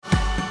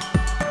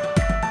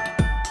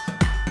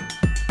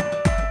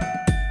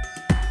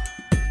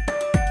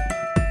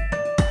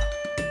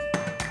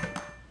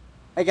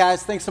Hey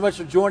guys, thanks so much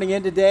for joining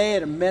in today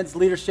at a Men's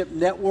Leadership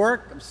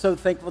Network. I'm so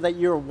thankful that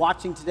you're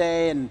watching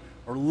today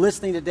or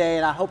listening today,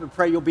 and I hope and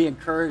pray you'll be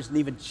encouraged and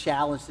even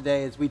challenged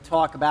today as we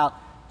talk about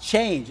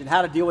change and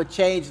how to deal with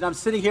change. And I'm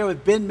sitting here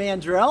with Ben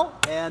Mandrell,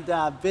 and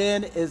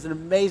Ben is an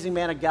amazing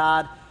man of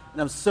God,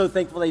 and I'm so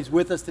thankful that he's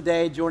with us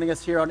today, joining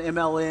us here on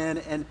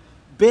MLN. And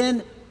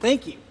Ben,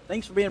 thank you.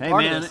 Thanks for being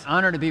part of this. Hey man,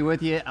 honor to be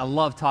with you. I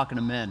love talking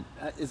to men.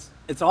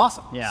 It's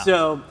awesome. Yeah.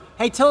 So,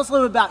 hey, tell us a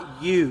little bit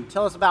about you.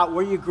 Tell us about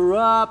where you grew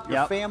up, your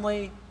Yep.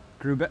 family.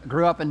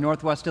 Grew up in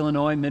Northwest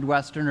Illinois,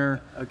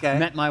 Midwesterner. Okay.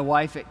 Met my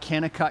wife at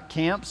Kennecott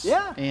Camps.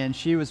 Yeah. And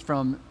she was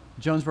from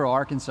Jonesboro,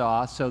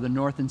 Arkansas, so the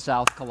North and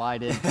South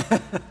collided.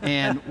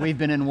 And we've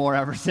been in war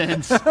ever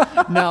since.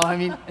 No, I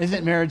mean,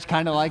 isn't marriage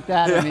kind of like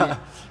that? Yeah. I mean,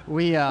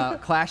 we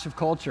clash of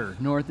culture,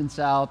 North and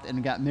South,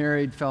 and got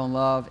married, fell in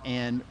love,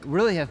 and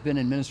really have been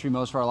in ministry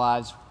most of our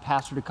lives.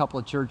 Pastored a couple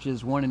of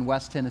churches, one in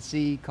West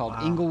Tennessee called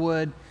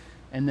Inglewood,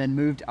 and then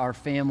moved our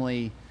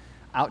family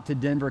out to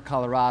Denver,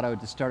 Colorado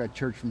to start a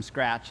church from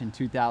scratch in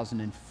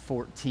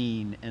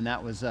 2014, and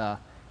that was a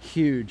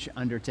huge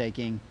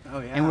undertaking. Oh,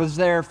 yeah. And was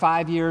there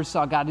 5 years,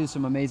 saw God do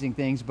some amazing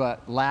things,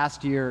 but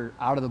last year,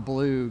 out of the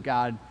blue,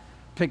 God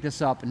picked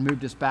us up and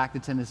moved us back to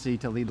Tennessee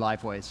to lead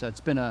Lifeway. So it's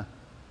been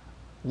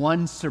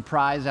one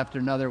surprise after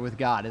another with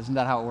God. Isn't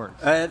that how it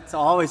works? It's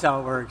always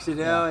how it works, you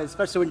know, Yeah.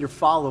 especially when you're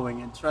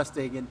following and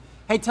trusting. And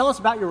hey, tell us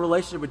about your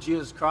relationship with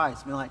Jesus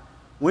Christ. I mean, like,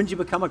 when did you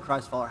become a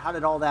Christ follower? How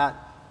did all that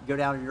go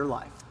down in your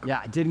life? Yeah,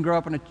 I didn't grow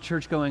up in a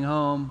church-going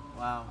home.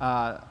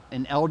 Wow.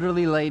 An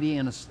elderly lady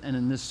and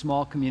in this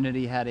small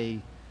community had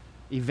a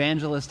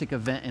evangelistic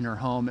event in her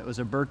home. It was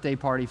a birthday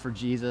party for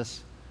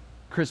Jesus,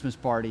 Christmas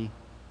party,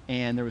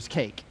 and there was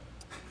cake.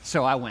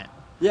 So I went.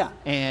 Yeah.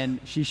 And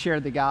she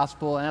shared the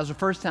gospel, and that was the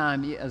first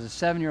time, as a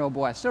 7-year-old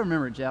boy, I still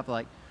remember it, Jeff,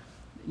 like,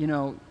 you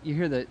know, you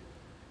hear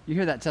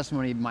that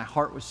testimony, my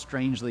heart was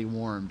strangely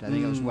warmed. I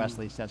think it was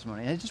Wesley's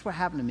testimony. And it's just what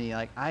happened to me.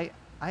 Like,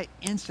 I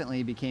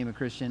instantly became a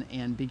Christian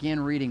and began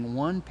reading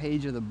one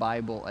page of the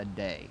Bible a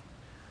day,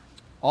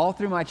 all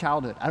through my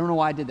childhood. I don't know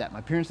why I did that.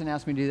 My parents didn't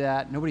ask me to do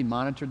that. Nobody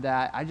monitored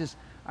that.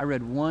 I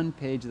read one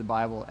page of the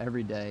Bible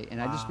every day,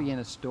 and I just began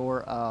to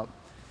store up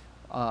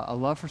a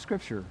love for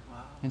Scripture.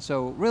 Wow. And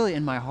so really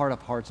in my heart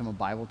of hearts, I'm a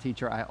Bible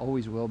teacher. I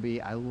always will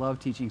be. I love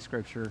teaching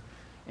Scripture,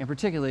 and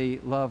particularly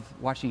love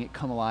watching it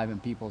come alive in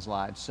people's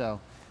lives.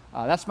 So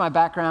that's my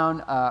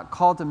background,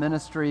 called to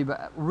ministry,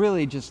 but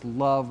really just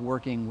love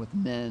working with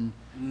men.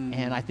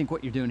 And I think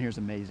what you're doing here is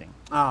amazing.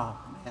 Oh,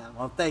 man.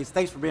 Well,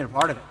 thanks for being a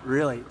part of it.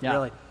 Really, Yeah.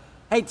 really.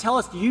 Hey, tell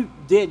us, you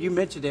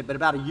mentioned it, but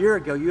about a year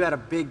ago, you had a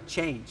big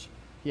change.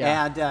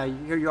 Yeah.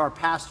 And here you are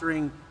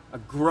pastoring a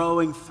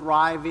growing,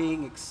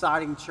 thriving,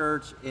 exciting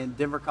church in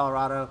Denver,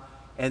 Colorado.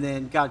 And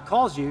then God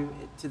calls you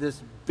to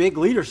this big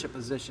leadership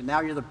position.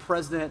 Now you're the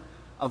president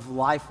of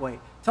Lifeway.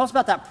 Tell us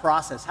about that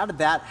process. How did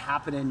that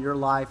happen in your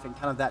life and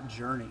kind of that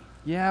journey?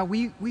 Yeah,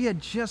 we had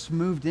just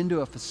moved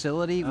into a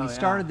facility. Oh, We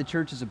started the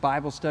church as a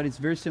Bible study. It's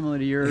very similar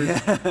to yours.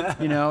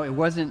 You know, it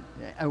wasn't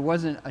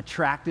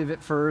attractive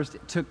at first.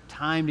 It took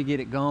time to get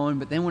it going,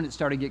 but then when it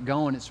started to get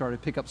going, it started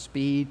to pick up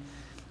speed.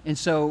 And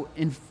so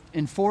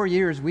in 4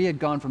 years, we had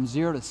gone from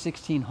 0 to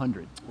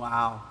 1,600.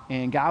 Wow.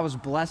 And God was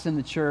blessing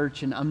the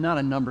church, and I'm not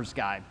a numbers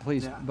guy,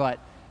 please, Yeah. but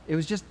it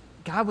was just,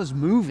 God was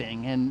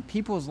moving, and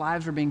people's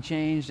lives were being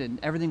changed, and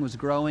everything was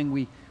growing.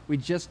 We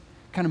just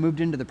kind of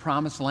moved into the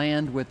promised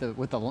land with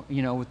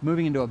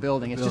moving into a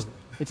building.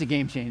 It's a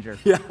game changer.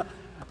 Yeah.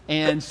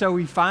 And so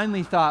we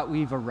finally thought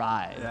we've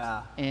arrived.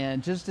 Yeah.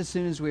 And just as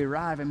soon as we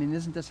arrive, I mean,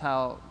 isn't this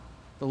how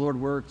the Lord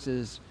works?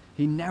 Is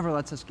He never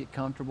lets us get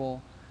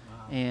comfortable.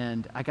 Wow.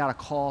 And I got a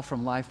call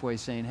from Lifeway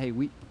saying, hey,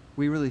 we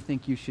really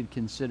think you should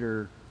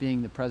consider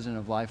being the president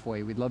of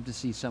Lifeway. We'd love to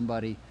see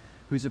somebody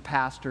who's a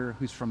pastor,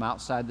 who's from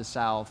outside the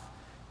South,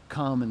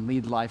 come and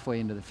lead Lifeway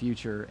into the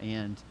future.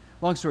 And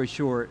long story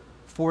short,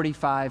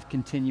 45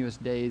 continuous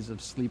days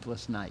of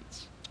sleepless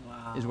nights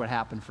is what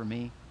happened for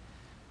me.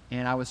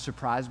 And I was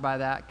surprised by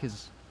that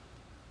because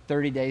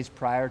 30 days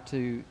prior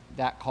to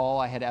that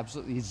call, I had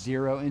absolutely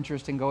zero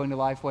interest in going to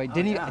Lifeway.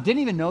 I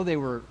didn't even know they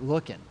were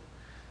looking.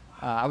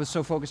 I was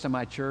so focused on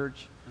my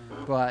church.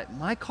 But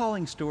my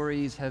calling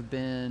stories have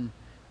been,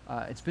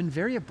 it's been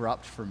very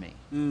abrupt for me.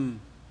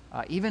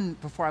 Even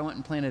before I went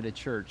and planted a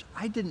church,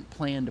 I didn't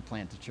plan to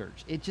plant a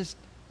church. It just,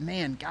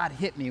 man, God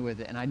hit me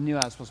with it, and I knew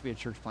I was supposed to be a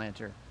church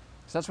planter.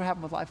 So that's what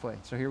happened with Lifeway.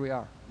 So here we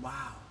are.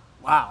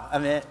 Wow. I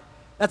mean,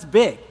 that's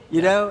big,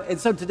 you know? And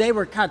so today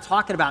we're kind of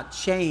talking about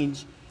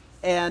change.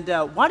 And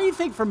why do you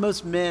think for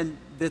most men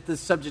that the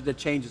subject of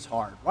change is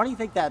hard? Why do you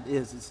think that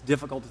is? It's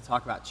difficult to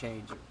talk about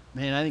change.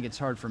 Man, I think it's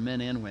hard for men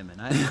and women.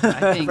 I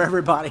think for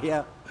everybody,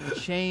 yeah.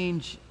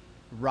 Change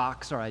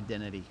rocks our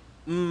identity.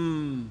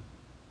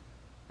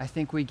 I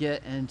think we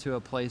get into a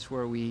place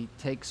where we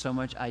take so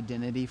much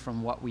identity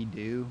from what we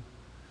do.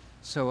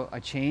 So a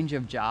change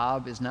of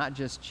job is not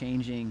just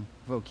changing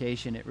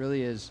vocation. It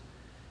really is,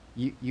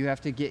 you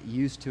have to get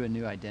used to a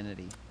new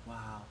identity.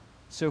 Wow.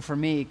 So for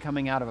me,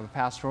 coming out of a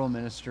pastoral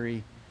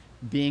ministry,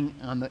 being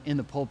in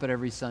the pulpit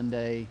every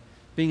Sunday,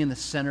 being in the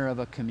center of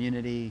a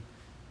community,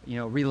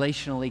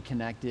 relationally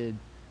connected,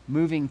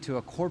 moving to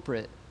a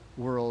corporate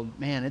world,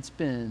 man,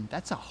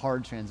 that's a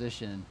hard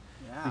transition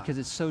because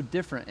it's so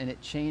different and it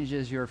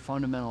changes your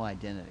fundamental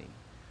identity.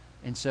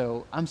 And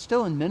so I'm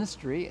still in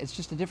ministry. It's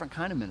just a different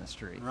kind of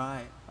ministry.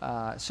 Right.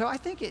 So I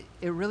think it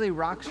really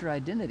rocks your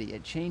identity.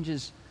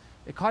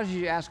 It causes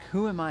you to ask,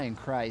 who am I in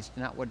Christ,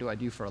 not what do I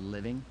do for a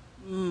living?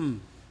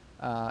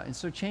 And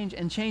so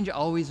change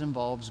always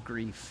involves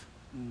grief.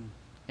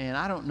 And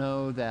I don't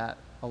know that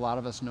a lot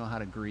of us know how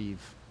to grieve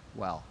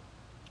well.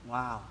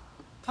 Wow.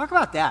 Talk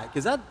about that,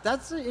 because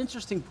that's an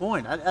interesting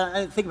point. I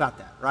didn't think about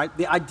that, right?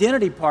 The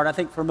identity part, I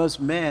think for most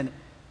men,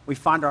 we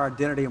find our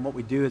identity in what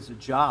we do as a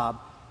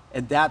job,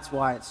 and that's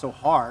why it's so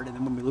hard. And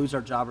then when we lose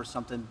our job or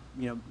something,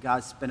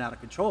 guys spin out of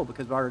control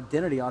because our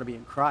identity ought to be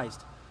in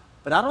Christ.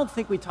 But I don't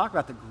think we talk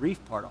about the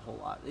grief part a whole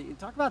lot. You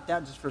talk about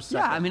that just for a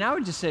second. Yeah, I mean, I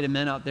would just say to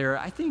men out there,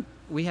 I think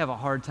we have a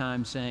hard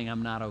time saying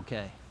I'm not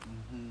okay.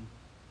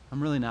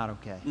 I'm really not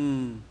okay.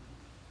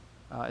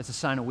 It's a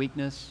sign of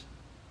weakness,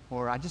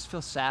 or I just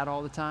feel sad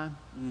all the time,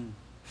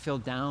 feel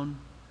down,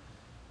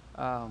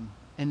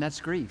 and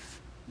that's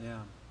grief. Yeah.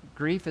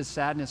 Grief is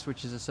sadness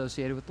which is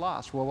associated with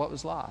loss. Well, what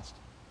was lost?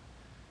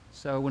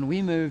 So when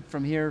we moved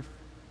from here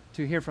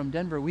from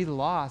Denver, we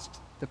lost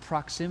the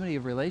proximity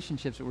of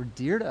relationships that were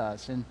dear to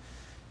us. And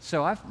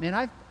so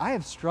I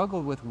have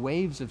struggled with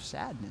waves of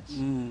sadness.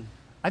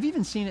 I've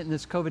even seen it in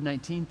this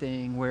COVID-19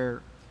 thing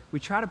where we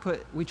try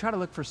to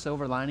look for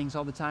silver linings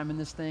all the time in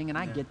this thing, and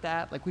I get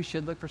that. Like, we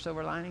should look for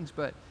silver linings,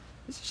 but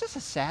this is just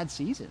a sad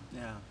season.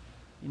 Yeah.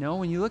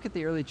 When you look at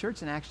the early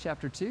church in Acts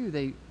chapter 2,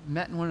 they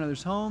met in one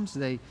another's homes,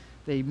 they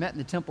met in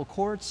the temple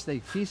courts, they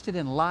feasted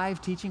in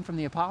live teaching from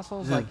the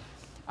apostles. Like,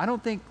 I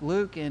don't think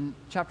Luke in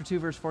chapter 2,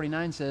 verse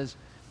 49 says,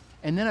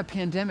 and then a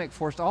pandemic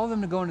forced all of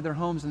them to go into their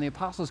homes, and the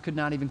apostles could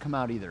not even come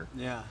out either.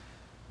 Yeah.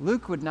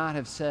 Luke would not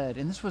have said,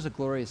 and this was a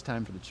glorious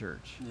time for the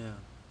church. Yeah.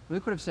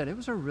 Luke would have said, it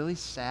was a really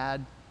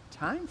sad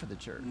time for the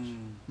church,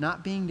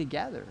 not being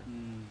together.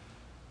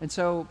 And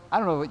so, I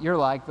don't know what you're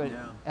like, but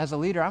as a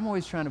leader, I'm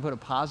always trying to put a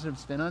positive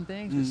spin on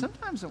things. But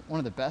sometimes one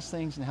of the best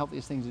things and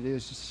healthiest things to do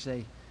is just to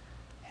say,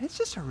 it's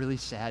just a really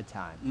sad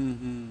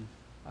time.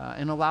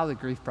 And allow the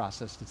grief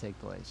process to take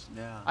place.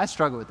 Yeah. I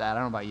struggle with that.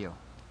 I don't know about you.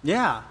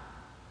 Yeah.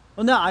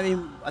 Well, no, I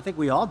mean, I think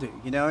we all do,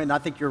 and I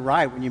think you're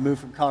right. When you move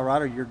from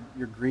Colorado,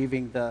 you're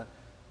grieving the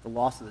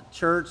loss of the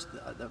church,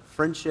 the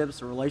friendships,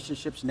 the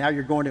relationships. Now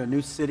you're going to a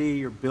new city,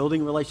 you're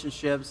building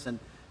relationships, and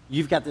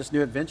you've got this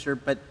new adventure.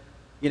 But,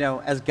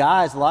 as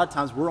guys, a lot of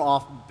times we're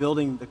off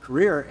building the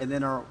career, and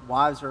then our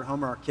wives are at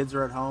home or our kids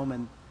are at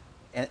home,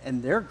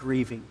 and they're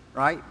grieving,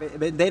 right?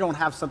 But they don't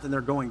have something they're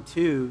going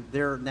to.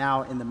 They're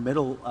now in the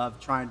middle of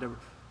trying to,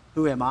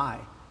 who am I?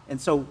 And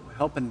so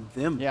helping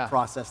them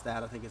process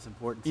that, I think, is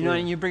important too.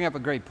 And you bring up a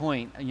great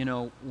point.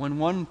 When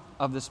one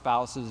of the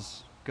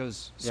spouses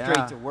goes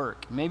straight to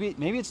work, maybe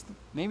it's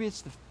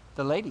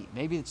the lady,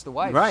 maybe it's the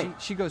wife. Right.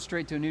 She goes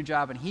straight to a new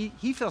job, and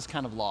he feels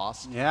kind of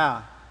lost.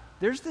 Yeah.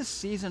 There's this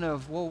season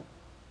of, well,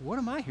 what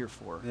am I here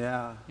for?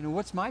 Yeah.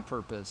 What's my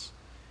purpose?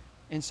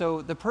 And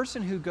so the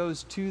person who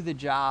goes to the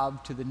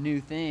job, to the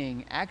new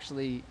thing,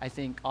 actually, I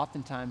think,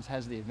 oftentimes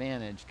has the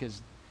advantage because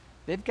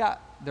they've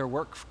got their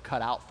work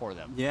cut out for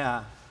them.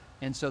 Yeah.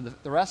 And so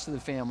the rest of the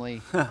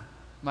family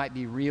might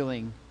be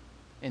reeling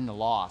in the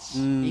loss,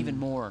 even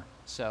more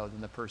so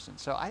than the person.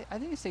 So I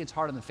think it's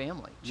hard on the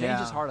family. Change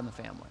is hard on the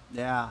family.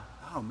 Yeah.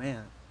 Oh,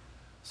 man.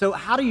 So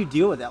how do you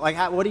deal with that? Like,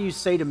 what do you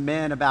say to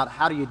men about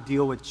how do you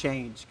deal with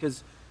change?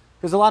 Because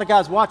a lot of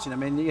guys watching, I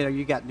mean,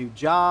 you got a new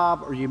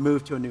job, or you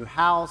move to a new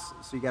house,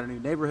 so you got a new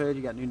neighborhood,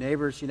 you got new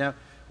neighbors,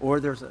 or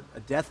there's a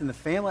death in the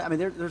family. I mean,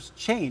 there's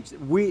change.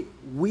 We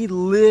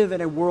live in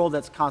a world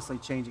that's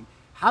constantly changing.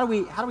 How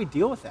do we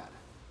deal with that?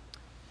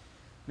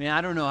 I mean,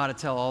 I don't know how to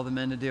tell all the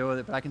men to deal with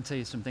it, but I can tell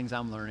you some things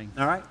I'm learning.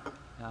 All right.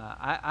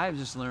 I've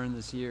just learned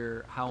this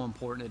year how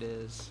important it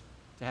is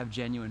to have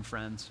genuine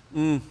friends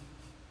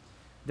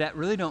that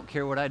really don't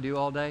care what I do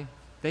all day.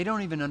 They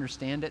don't even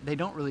understand it. They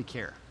don't really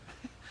care.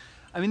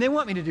 I mean, they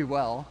want me to do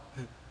well,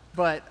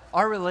 but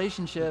our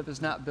relationship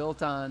is not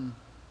built on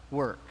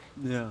work.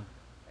 Yeah.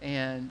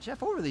 And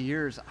Jeff, over the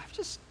years, I've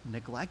just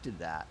neglected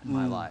that in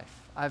my life.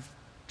 I've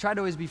tried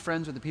to always be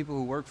friends with the people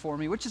who work for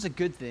me, which is a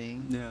good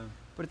thing. Yeah.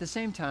 But at the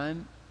same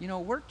time,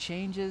 work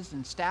changes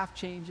and staff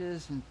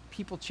changes and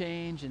people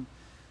change. And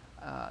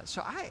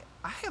so I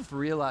have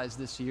realized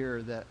this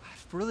year that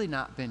I've really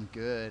not been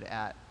good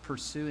at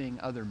pursuing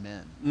other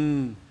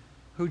men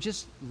who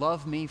just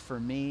love me for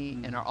me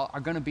and are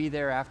going to be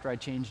there after I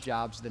change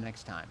jobs the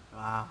next time.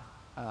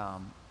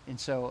 Wow. And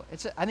so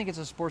I think it's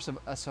a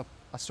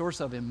source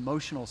of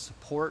emotional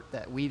support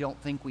that we don't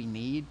think we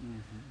need,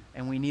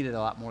 and we need it a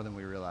lot more than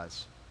we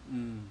realize.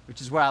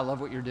 Which is why I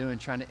love what you're doing,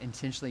 trying to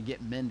intentionally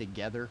get men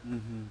together,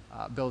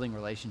 building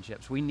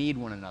relationships. We need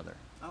one another.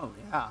 Oh,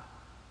 yeah.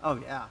 Oh,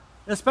 yeah.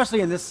 And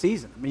especially in this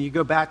season. I mean, you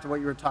go back to what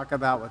you were talking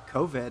about with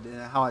COVID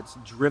and how it's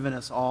driven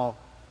us all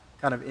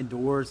kind of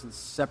indoors and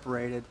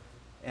separated.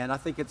 And I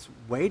think it's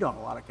weighed on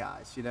a lot of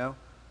guys,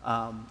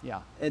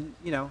 And,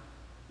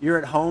 you're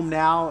at home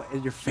now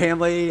and your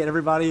family and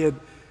everybody, and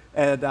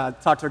And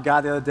talked to a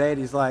guy the other day, and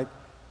he's like,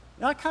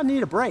 I kind of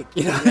need a break.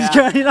 Yeah.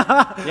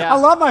 I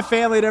love my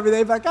family and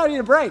everything, but I kind of need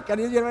a break.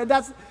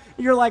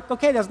 You're like,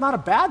 okay, that's not a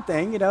bad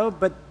thing,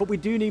 but we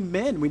do need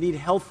men. We need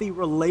healthy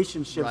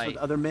relationships with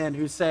other men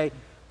who say,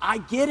 I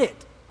get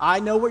it. I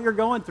know what you're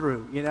going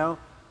through,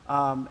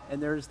 and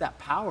there's that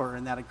power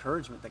and that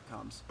encouragement that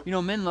comes.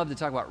 Men love to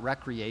talk about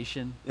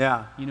recreation.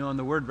 Yeah. And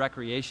the word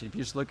recreation, if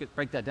you just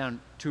break that down,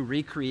 to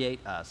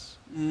recreate us.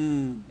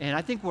 And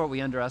I think what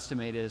we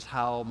underestimate is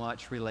how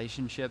much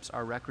relationships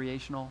are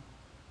recreational.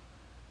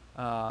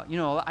 I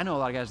know a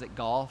lot of guys that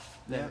golf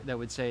that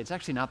would say, it's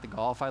actually not the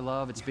golf I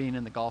love, it's being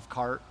in the golf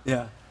cart.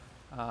 Yeah.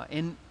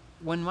 And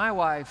when my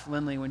wife,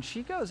 Lindley, when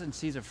she goes and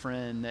sees a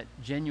friend that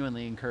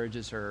genuinely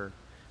encourages her,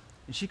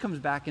 and she comes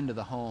back into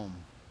the home,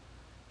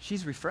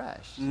 she's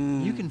refreshed.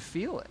 You can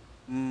feel it.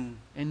 And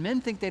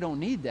men think they don't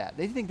need that.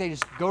 They think they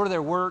just go to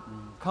their work,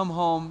 come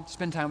home,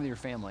 spend time with your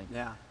family.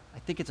 Yeah. I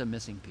think it's a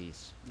missing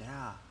piece.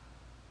 Yeah.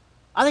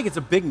 I think it's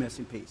a big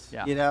missing piece,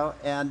 Yeah.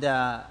 and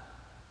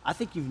I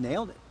think you've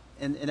nailed it.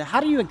 And how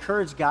do you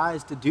encourage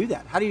guys to do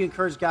that? How do you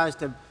encourage guys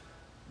to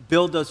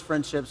build those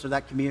friendships or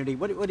that community?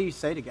 What do you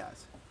say to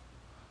guys?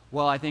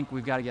 Well, I think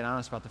we've got to get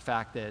honest about the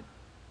fact that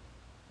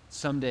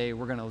someday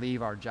we're going to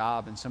leave our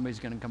job and somebody's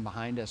going to come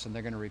behind us and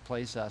they're going to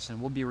replace us, and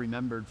we'll be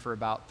remembered for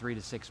about 3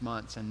 to 6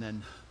 months, and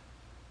then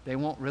they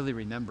won't really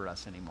remember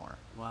us anymore.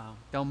 Wow.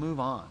 They'll move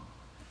on.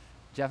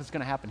 Jeff, it's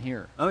going to happen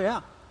here. Oh,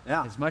 yeah.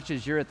 Yeah. As much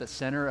as you're at the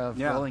center of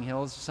Rolling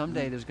Hills,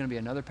 someday there's going to be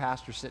another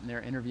pastor sitting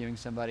there interviewing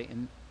somebody,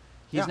 and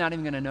he's not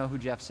even going to know who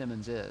Jeff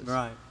Simmons is.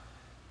 Right.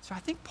 So I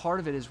think part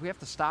of it is we have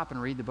to stop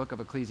and read the book of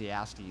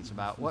Ecclesiastes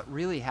about what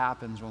really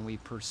happens when we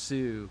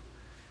pursue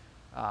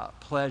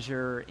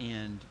pleasure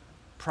and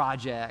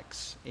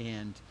projects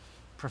and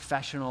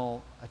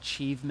professional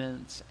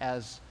achievements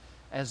as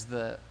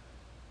the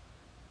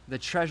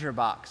treasure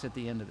box at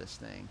the end of this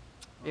thing.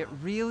 It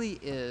really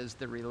is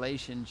the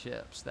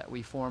relationships that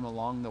we form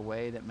along the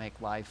way that make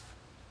life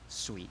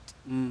sweet.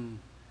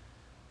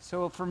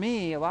 So for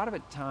me, a lot of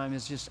it time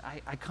is just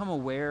I come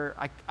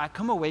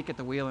awake at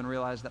the wheel and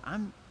realize that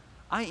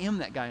I am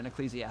that guy in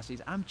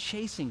Ecclesiastes. I'm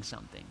chasing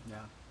something. Yeah.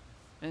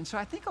 And so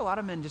I think a lot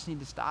of men just need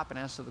to stop and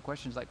ask the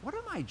questions like, what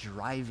am I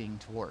driving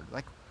toward?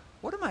 Like,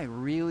 what am I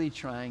really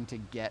trying to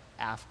get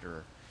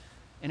after?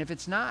 And if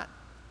it's not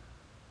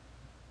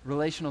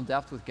relational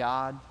depth with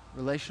God,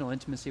 relational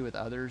intimacy with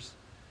others,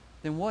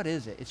 then what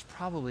is it? It's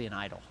probably an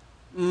idol.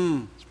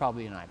 It's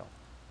probably an idol.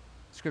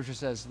 Scripture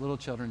says, little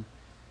children,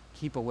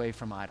 keep away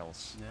from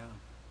idols.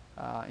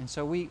 Yeah. And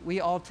so we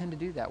all tend to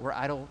do that. We're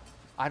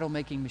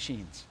idol-making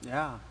machines.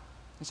 Yeah.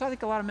 And so I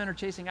think a lot of men are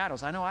chasing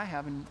idols. I know I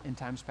have in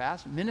times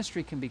past.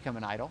 Ministry can become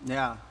an idol.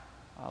 Yeah.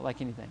 Like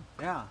anything.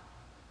 Yeah.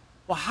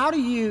 Well, how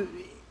do you,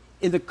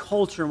 in the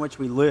culture in which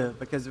we live,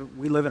 because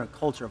we live in a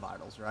culture of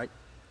idols, right?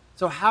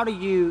 So how do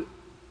you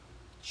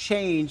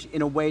change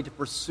in a way to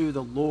pursue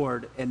the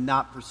Lord and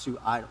not pursue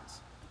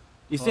idols?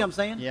 Do you see what I'm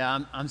saying? Yeah,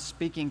 I'm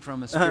speaking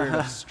from a spirit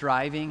of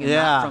striving and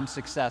not from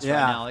success right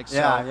now. Like,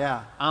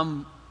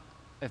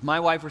 if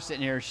my wife were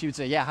sitting here, she would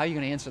say, how are you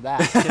going to answer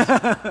that?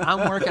 'Cause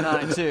I'm working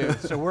on it too.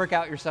 So work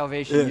out your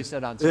salvation, you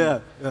said on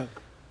Sunday.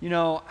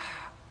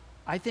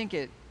 I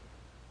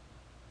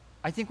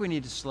think we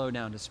need to slow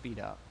down to speed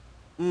up.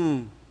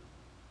 I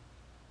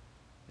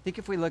think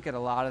if we look at a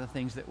lot of the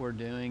things that we're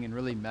doing and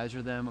really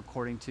measure them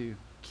according to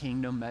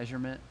kingdom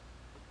measurement,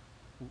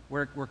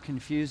 we're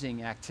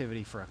confusing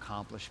activity for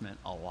accomplishment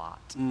a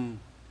lot.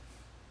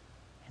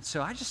 And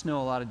so I just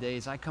know a lot of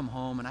days I come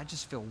home and I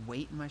just feel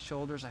weight in my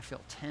shoulders. I feel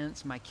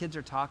tense. My kids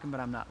are talking, but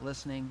I'm not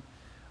listening.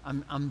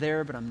 I'm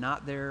there, but I'm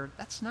not there.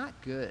 That's not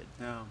good.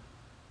 No.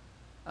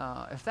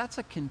 If that's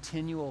a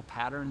continual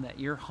pattern that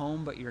you're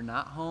home, but you're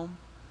not home,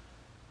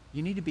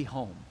 you need to be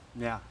home.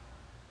 Yeah.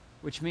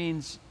 Which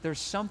means there's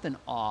something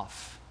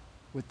off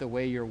with the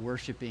way you're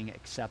worshiping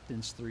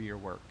acceptance through your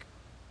work.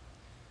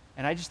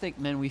 And I just think,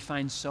 men, we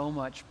find so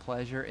much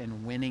pleasure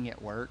in winning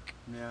at work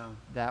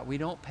that we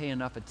don't pay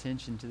enough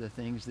attention to the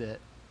things that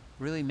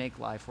really make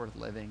life worth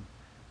living.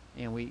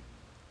 And we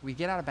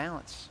get out of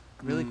balance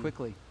really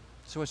quickly.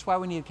 So it's why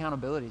we need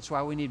accountability. It's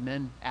why we need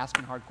men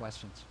asking hard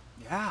questions.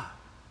 Yeah.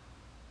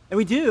 And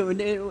we do.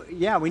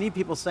 And we need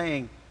people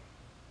saying,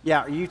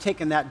 are you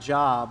taking that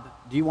job?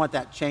 Do you want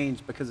that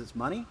changed because it's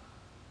money?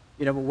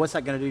 But what's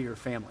that going to do to your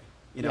family?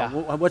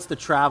 What's the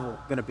travel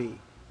going to be?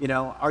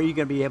 Are you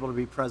going to be able to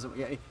be present?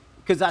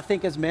 Because I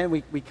think as men,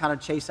 we kind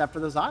of chase after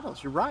those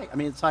idols. You're right. I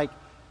mean, it's like,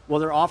 well,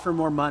 they're offering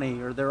more money,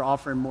 or they're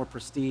offering more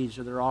prestige,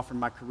 or they're offering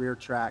my career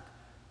track.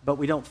 But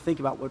we don't think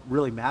about what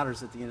really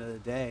matters at the end of the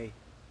day.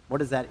 What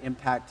does that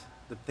impact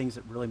the things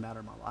that really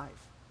matter in my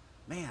life?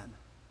 Man,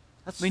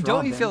 that's strong,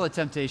 don't you man. feel a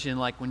temptation,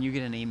 like when you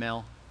get an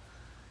email?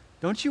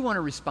 Don't you want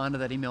to respond to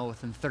that email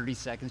within 30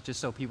 seconds just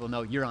so people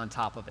know you're on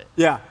top of it?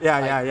 Yeah.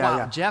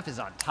 Jeff is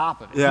on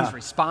top of it. Yeah. He's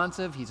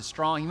responsive. He's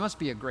he must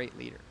be a great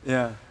leader.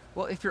 Yeah.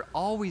 Well, if you're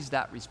always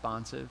that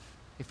responsive,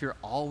 if you're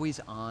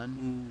always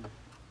on,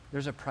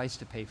 there's a price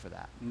to pay for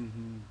that.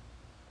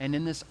 And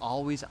in this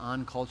always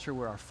on culture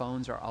where our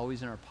phones are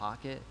always in our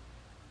pocket,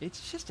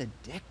 it's just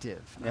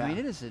addictive. Yeah. I mean,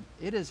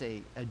 it is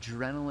a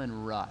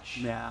adrenaline rush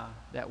Yeah.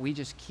 that we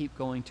just keep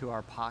going to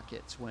our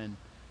pockets when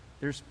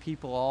there's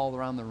people all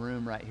around the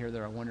room right here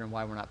that are wondering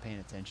why we're not paying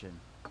attention.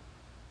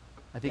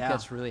 I think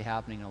that's really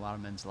happening in a lot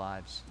of men's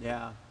lives.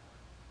 Yeah.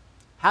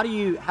 How do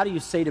you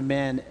say to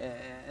men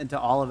and to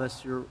all of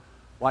us who are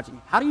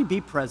watching, how do you be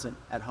present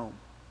at home?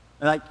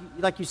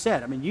 Like you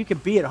said, I mean, you can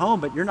be at home,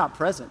 but you're not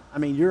present. I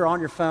mean, you're on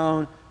your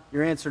phone,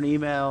 you're answering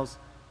emails,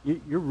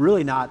 you're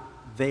really not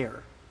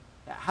there.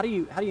 How do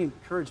you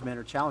encourage men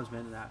or challenge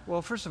men in that?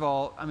 Well, first of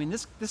all, I mean,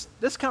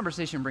 this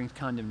conversation brings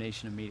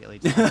condemnation immediately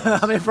to all of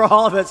us. I mean, for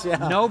all of us,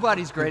 yeah.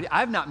 Nobody's great.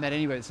 I've not met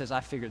anybody that says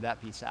I figured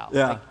that piece out.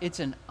 Yeah. Like, it's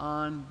an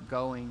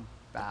ongoing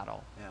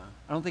battle. Yeah.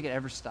 I don't think it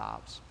ever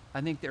stops. I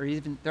think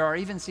there are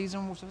even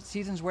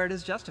seasons where it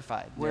is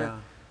justified, where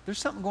there's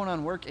something going on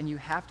in work and you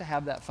have to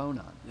have that phone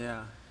on.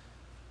 Yeah.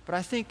 But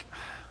I think,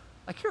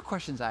 like, here are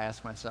questions I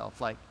ask myself,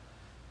 like,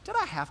 did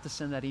I have to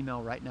send that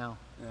email right now?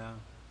 Yeah.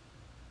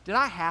 Did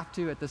I have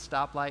to, at the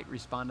stoplight,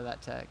 respond to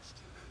that text?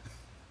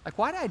 Like,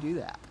 why did I do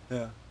that?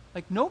 Yeah.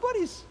 Like,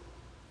 nobody's,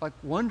 like,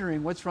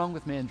 wondering what's wrong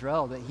with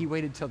Mandrell that he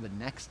waited till the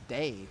next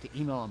day to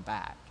email him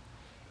back.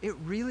 It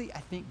really, I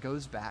think,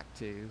 goes back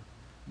to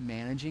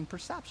managing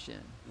perception.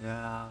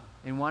 Yeah.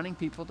 And wanting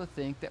people to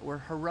think that we're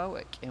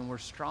heroic and we're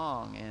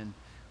strong and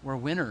we're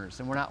winners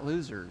and we're not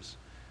losers.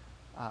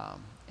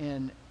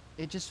 And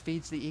it just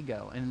feeds the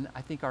ego. And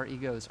I think our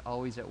ego is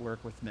always at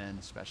work with men,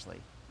 especially.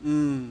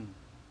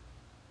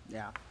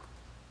 Yeah.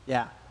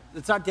 Yeah.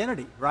 It's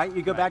identity, right?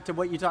 You go back to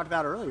what you talked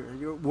about earlier.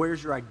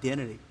 Where's your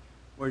identity?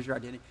 Where's your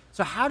identity?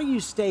 So how do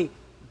you stay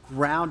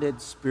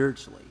grounded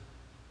spiritually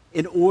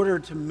in order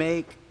to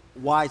make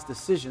wise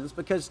decisions?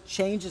 Because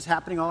change is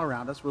happening all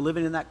around us. We're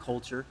living in that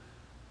culture.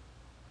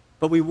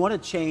 But we want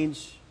to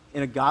change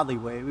in a godly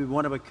way. We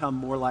want to become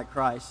more like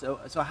Christ.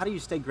 So how do you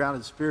stay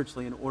grounded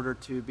spiritually in order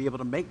to be able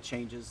to make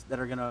changes that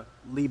are going to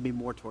lead me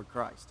more toward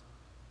Christ?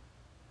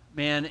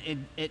 Man,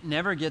 it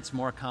never gets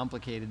more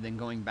complicated than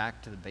going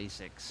back to the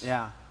basics.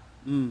 Yeah.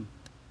 You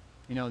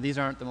know, these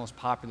aren't the most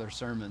popular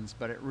sermons,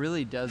 but it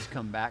really does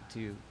come back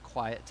to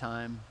quiet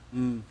time,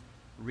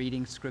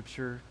 reading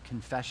scripture,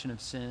 confession of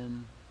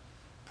sin,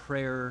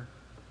 prayer.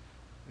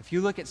 If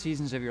you look at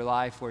seasons of your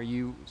life where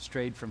you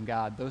strayed from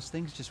God, those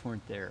things just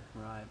weren't there.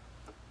 Right.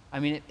 I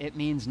mean, it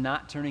means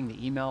not turning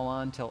the email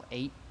on till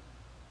 8.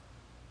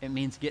 It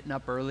means getting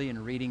up early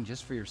and reading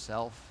just for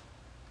yourself.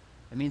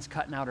 It means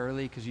cutting out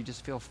early because you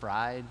just feel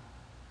fried.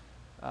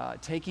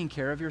 Taking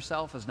care of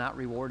yourself is not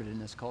rewarded in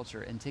this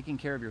culture, and taking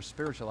care of your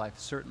spiritual life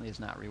certainly is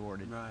not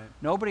rewarded. Right.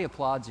 Nobody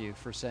applauds you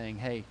for saying,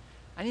 hey,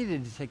 I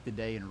needed to take the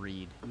day and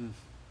read.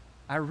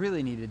 I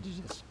really needed to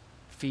just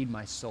feed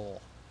my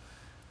soul.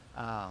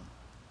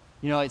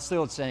 You know, it's the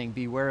old saying,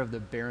 beware of the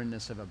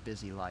barrenness of a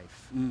busy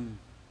life.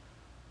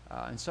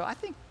 And so I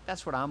think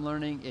that's what I'm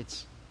learning.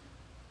 It's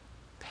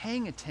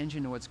paying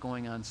attention to what's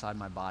going on inside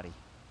my body.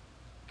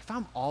 If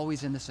I'm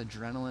always in this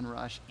adrenaline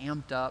rush,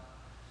 amped up,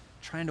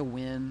 trying to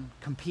win,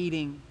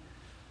 competing,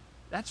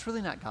 that's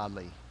really not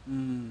godly.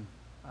 And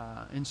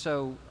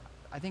so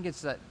I think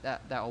it's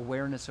that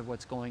awareness of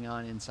what's going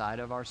on inside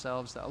of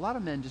ourselves that a lot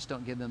of men just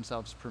don't give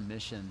themselves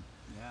permission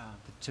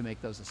to make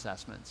those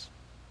assessments.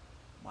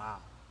 Wow.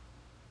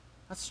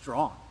 That's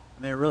strong.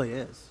 I mean, it really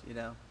is, you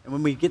know. And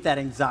when we get that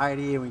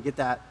anxiety and we get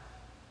that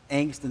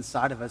angst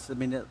inside of us, I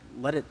mean,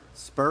 let it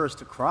spur us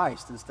to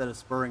Christ instead of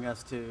spurring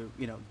us to,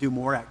 you know, do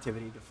more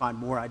activity, to find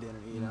more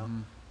identity, you know.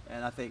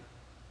 And I think,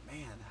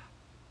 man,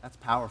 that's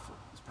powerful.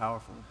 It's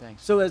powerful.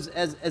 Thanks. So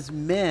as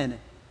men,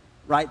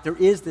 right, there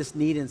is this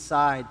need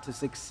inside to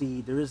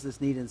succeed. There is this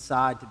need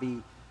inside to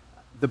be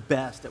the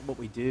best at what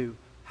we do.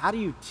 How do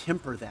you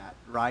temper that,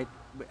 right?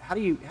 How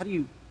do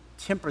you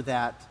temper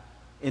that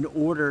in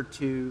order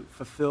to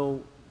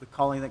fulfill the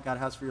calling that God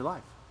has for your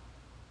life?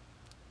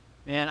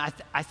 Man,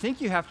 I think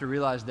you have to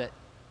realize that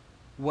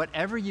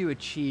whatever you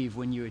achieve,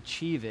 when you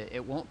achieve it,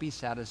 it won't be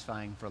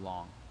satisfying for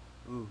long.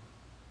 Ooh.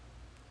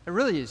 It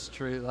really is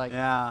true. Like,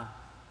 Yeah.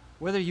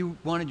 whether you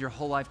wanted your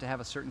whole life to have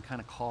a certain kind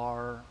of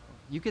car,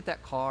 you get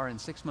that car and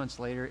 6 months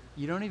later,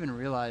 you don't even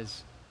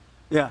realize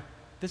Yeah.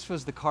 this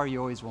was the car you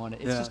always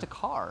wanted. It's just a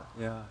car.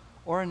 Yeah.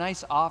 Or a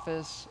nice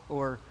office,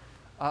 or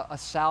a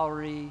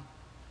salary.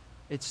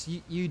 It's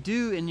you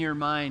do in your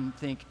mind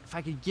think, if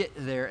I could get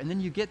there, and then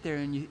you get there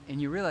and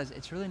you realize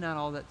it's really not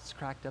all that's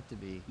cracked up to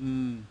be.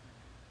 And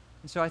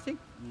so I think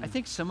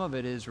some of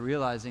it is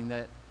realizing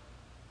that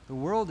the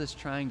world is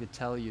trying to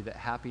tell you that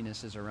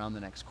happiness is around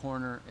the next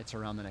corner, it's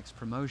around the next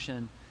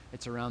promotion,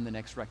 it's around the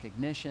next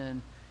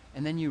recognition,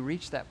 and then you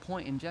reach that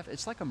point, and Jeff,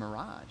 it's like a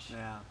mirage.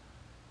 Yeah.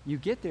 You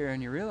get there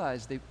and you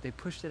realize they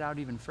pushed it out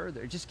even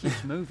further. It just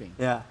keeps moving.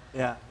 Yeah.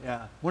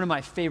 One of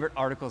my favorite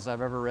articles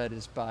I've ever read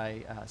is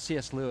by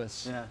C.S.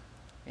 Lewis. Yeah.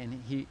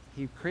 And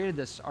he created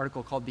this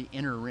article called The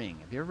Inner Ring.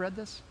 Have you ever read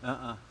this?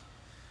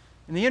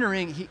 In The Inner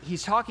Ring,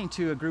 he's talking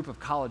to a group of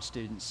college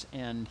students,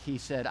 and he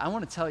said, I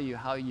want to tell you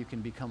how you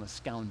can become a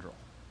scoundrel,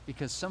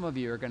 because some of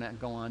you are going to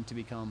go on to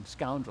become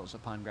scoundrels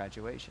upon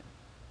graduation.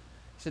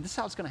 He said, this is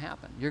how it's going to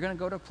happen. You're going to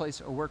go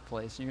to a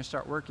workplace, and you're going to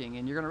start working,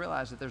 and you're going to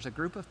realize that there's a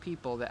group of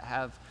people that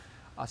have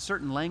a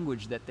certain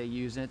language that they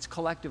use, and it's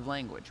collective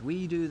language.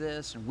 We do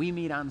this, and we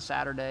meet on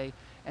Saturday,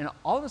 and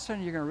all of a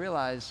sudden you're going to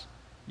realize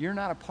you're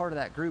not a part of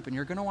that group, and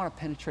you're going to want to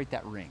penetrate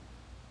that ring.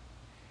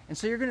 And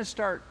so you're going to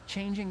start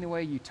changing the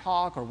way you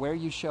talk or where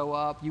you show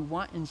up. You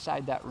want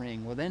inside that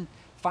ring. Well, then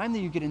finally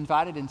you get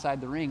invited inside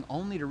the ring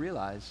only to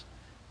realize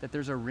that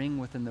there's a ring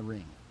within the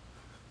ring.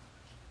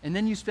 And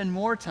then you spend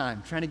more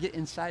time trying to get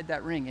inside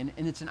that ring.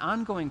 And it's an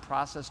ongoing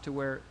process to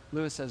where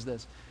Lewis says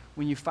this.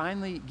 When you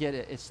finally get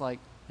it, it's like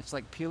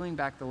peeling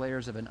back the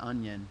layers of an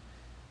onion.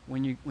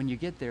 When you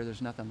get there,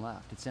 there's nothing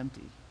left. It's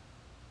empty.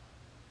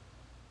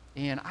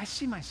 And I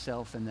see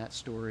myself in that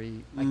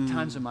story, like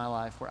times in my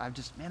life where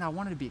I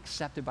wanted to be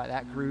accepted by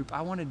that group.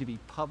 I wanted to be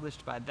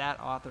published by that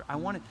author. I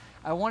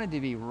wanted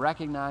to be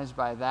recognized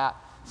by that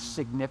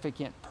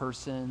significant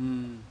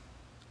person.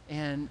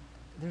 And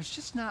there's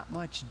just not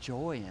much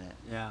joy in it.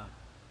 Yeah.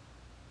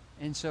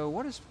 And so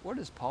what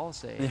does Paul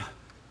say? Yeah.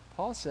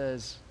 Paul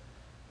says,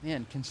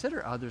 man,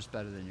 consider others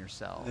better than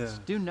yourselves. Yeah.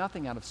 Do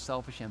nothing out of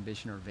selfish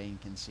ambition or vain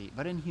conceit,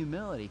 but in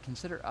humility,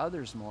 consider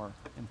others more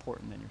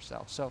important than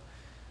yourself. So,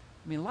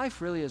 I mean,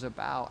 life really is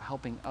about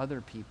helping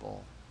other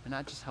people and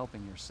not just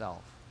helping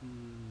yourself.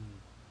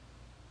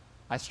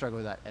 I struggle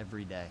with that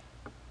every day.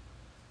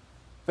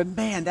 But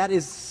man, that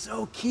is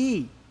so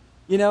key.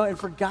 You know, and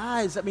for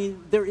guys, I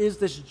mean, there is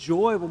this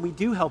joy when we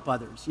do help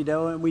others, you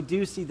know, and we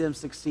do see them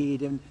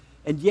succeed.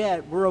 And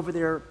yet we're over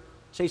there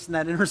chasing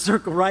that inner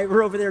circle, right?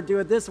 We're over there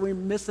doing this, and we're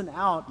missing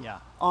out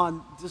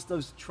on just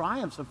those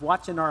triumphs of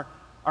watching our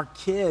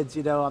kids,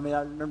 you know. I mean,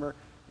 I remember,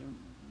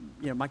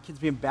 you know, my kids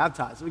being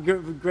baptized. It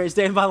was the greatest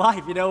day of my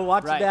life, you know,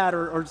 watching that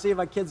or seeing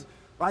my kids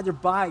ride their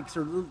bikes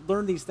or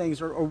learn these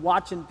things or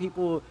watching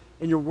people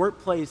in your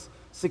workplace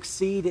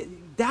succeed.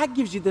 That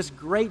gives you this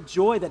great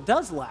joy that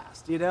does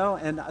last, you know,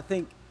 and I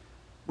think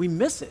we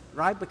miss it,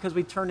 right? Because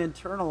we turn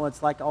internal.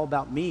 It's like all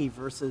about me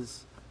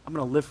versus I'm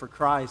going to live for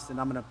Christ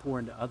and I'm going to pour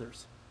into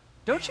others.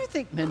 Don't you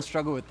think men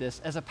struggle with this?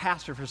 As a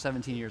pastor for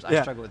 17 years,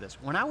 I struggle with this.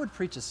 When I would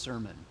preach a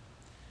sermon,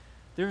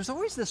 there was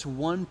always this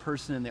one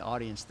person in the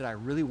audience that I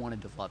really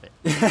wanted to love it.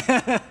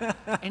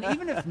 And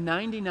even if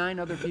 99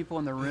 other people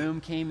in the room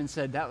came and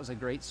said, that was a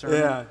great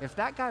sermon, if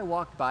that guy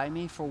walked by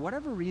me for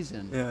whatever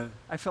reason,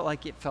 I felt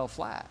like it fell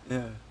flat.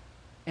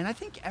 And I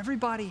think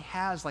everybody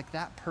has like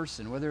that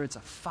person, whether it's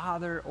a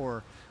father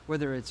or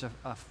whether it's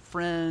a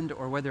friend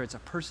or whether it's a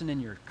person in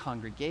your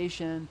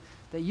congregation,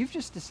 that you've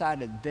just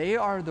decided they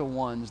are the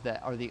ones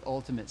that are the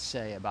ultimate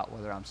say about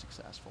whether I'm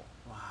successful.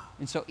 Wow.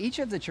 And so each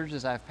of the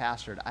churches I've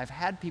pastored, I've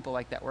had people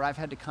like that where I've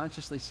had to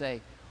consciously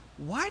say,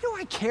 why do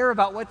I care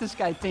about what this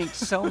guy thinks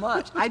so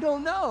much? I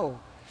don't know.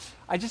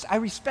 I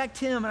respect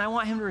him and I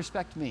want him to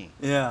respect me.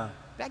 Yeah.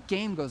 That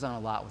game goes on a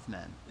lot with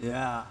men.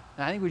 Yeah.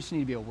 And I think we just need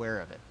to be aware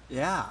of it.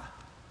 Yeah.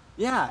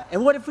 Yeah.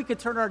 And what if we could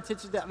turn our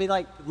attention to, I mean,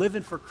 like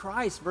living for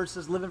Christ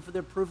versus living for the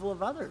approval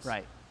of others?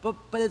 Right. But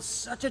it's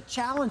such a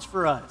challenge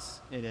for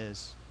us. It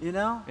is. You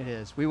know? It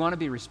is. We want to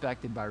be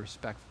respected by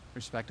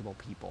respectable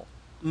people.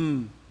 We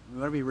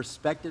want to be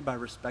respected by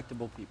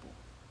respectable people.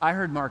 I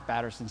heard Mark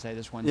Batterson say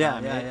this one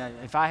time. Yeah.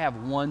 If I have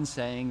one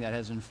saying that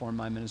has informed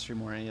my ministry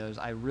more than any others,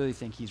 I really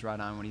think he's right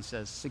on when he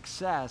says,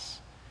 success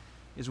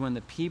is when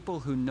the people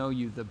who know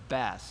you the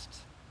best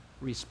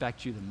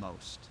respect you the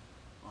most.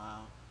 Wow.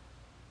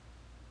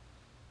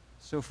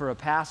 So for a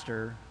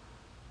pastor,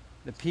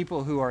 the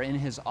people who are in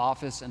his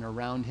office and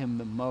around him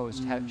the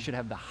most should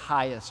have the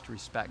highest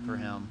respect for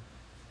him.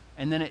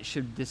 And then it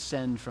should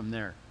descend from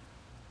there.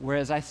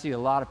 Whereas I see a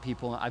lot of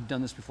people, I've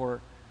done this before,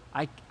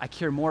 I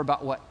care more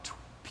about what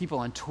people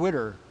on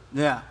Twitter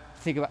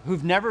think about,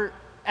 who've never,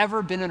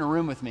 ever been in a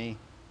room with me,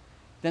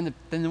 than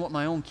what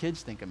my own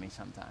kids think of me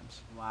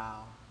sometimes.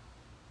 Wow.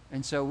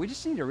 And so we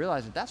just need to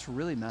realize that that's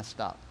really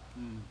messed up.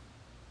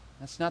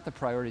 That's not the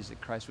priorities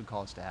that Christ would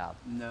call us to have.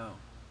 No.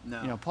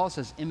 You know, Paul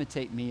says,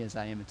 imitate me as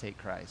I imitate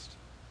Christ.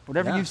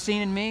 Whatever you've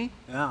seen in me,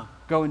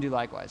 go and do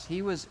likewise.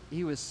 He was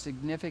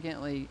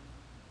significantly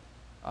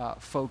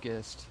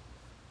focused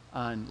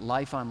on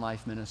life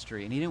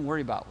ministry, and he didn't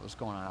worry about what was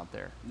going on out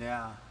there.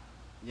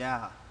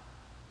 Yeah,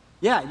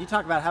 you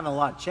talk about having a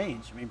lot of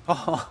change. I mean,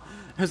 Paul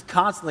was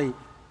constantly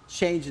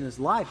changing his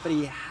life, but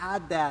he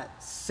had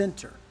that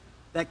center,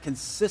 that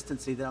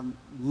consistency that I'm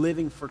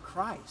living for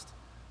Christ.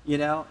 You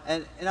know,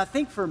 and I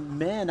think for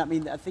men, I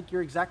mean, I think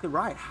you're exactly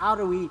right. How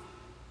do we,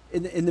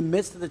 in the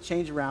midst of the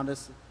change around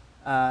us,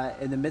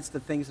 in the midst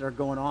of things that are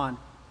going on,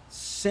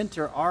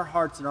 center our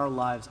hearts and our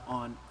lives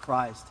on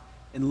Christ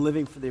and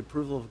living for the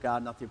approval of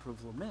God, not the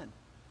approval of men?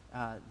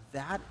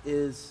 That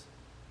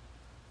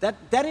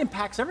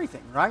impacts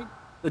everything, right?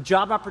 The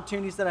job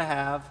opportunities that I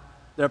have,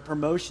 the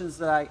promotions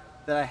that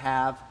I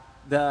have,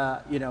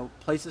 the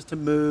places to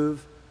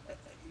move.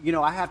 You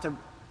know, I have to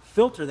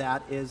filter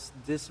that. Is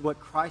this what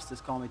Christ is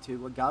calling me to,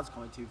 what God's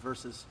calling me to,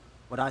 versus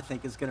what I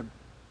think is going to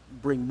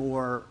bring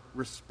more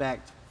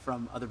respect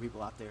from other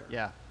people out there?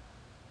 Yeah.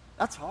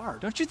 That's hard.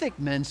 Don't you think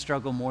men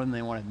struggle more than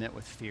they want to admit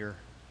with fear?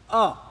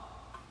 Oh,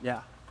 yeah.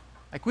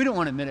 Like, we don't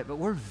want to admit it, but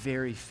we're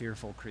very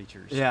fearful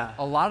creatures. Yeah.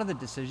 A lot of the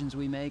decisions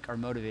we make are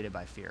motivated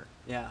by fear.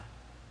 Yeah.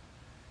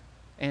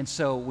 And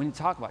so when you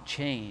talk about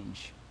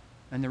change,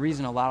 and the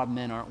reason a lot of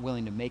men aren't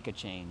willing to make a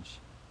change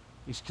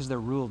is because they're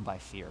ruled by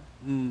fear.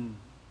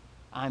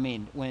 I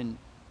mean, when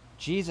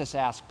Jesus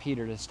asked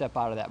Peter to step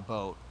out of that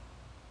boat,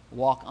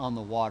 walk on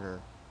the water,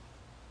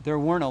 there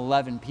weren't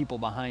 11 people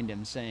behind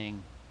him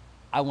saying,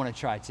 I want to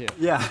try too.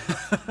 Yeah.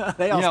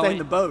 They all stayed in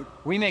the boat.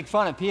 We make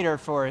fun of Peter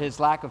for his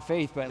lack of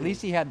faith, but at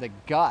least he had the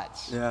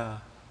guts Yeah.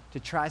 to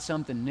try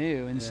something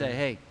new and say,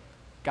 hey,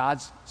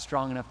 God's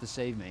strong enough to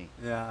save me.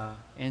 Yeah.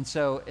 And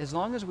so as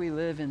long as we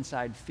live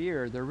inside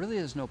fear, there really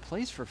is no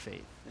place for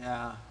faith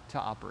Yeah. to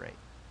operate.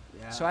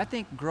 Yeah. So I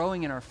think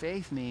growing in our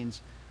faith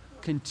means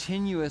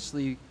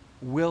continuously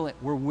we're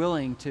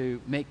willing to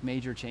make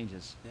major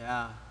changes.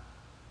 Yeah.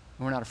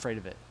 We're not afraid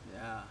of it.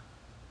 Yeah.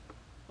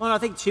 Well, and I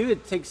think too,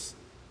 it takes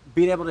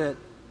being able to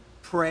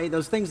pray,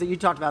 those things that you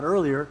talked about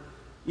earlier,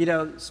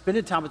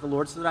 spending time with the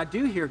Lord so that I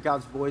do hear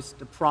God's voice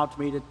to prompt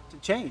me to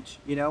change,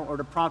 or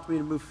to prompt me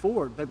to move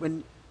forward. But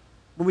when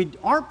we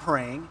aren't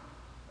praying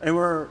and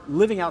we're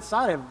living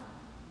outside of,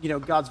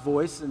 God's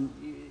voice, and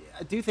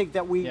I do think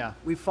that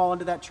we fall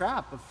into that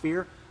trap of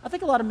fear. I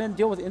think a lot of men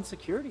deal with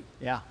insecurity.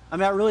 Yeah. I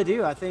mean, I really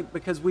do. I think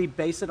because we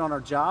base it on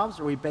our jobs,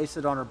 or we base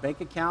it on our bank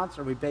accounts,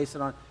 or we base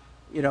it on,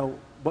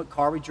 what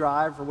car we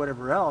drive or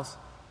whatever else.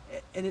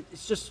 And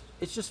it's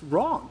just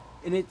wrong.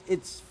 And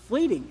it's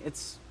fleeting.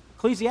 It's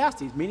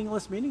Ecclesiastes,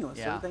 meaningless.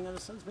 Yeah. Everything under the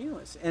sun's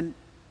meaningless. And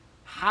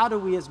how do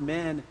we as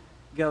men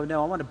go,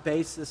 no, I want to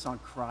base this on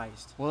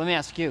Christ? Well, let me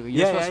ask you.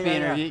 You're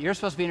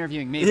supposed to be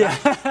interviewing me,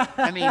 right?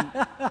 I mean,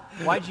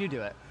 why'd you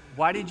do it?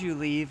 Why did you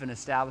leave an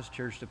established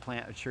church to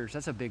plant a church?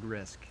 That's a big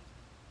risk.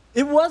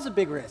 It was a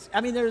big risk.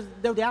 I mean, there's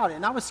no doubt.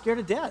 And I was scared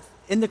to death.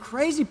 And the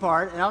crazy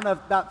part, and I don't know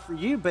about for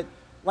you, but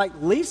like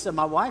Lisa,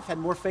 my wife, had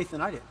more faith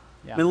than I did.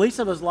 Yeah. I mean,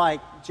 Lisa was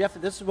like, Jeff,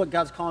 this is what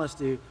God's calling us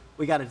to do.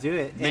 We got to do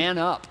it. Man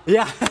up.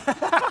 Yeah.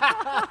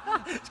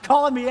 It's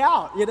calling me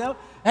out,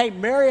 Hey,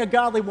 marry a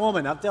godly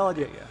woman, I'm telling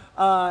you.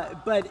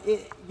 But,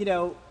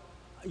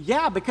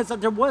 because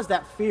there was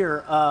that fear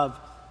of,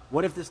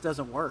 what if this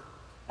doesn't work?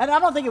 And I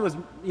don't think it was,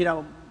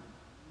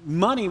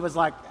 money was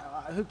like,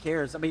 who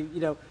cares? I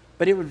mean,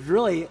 but it was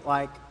really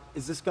like,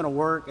 is this going to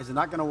work? Is it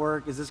not going to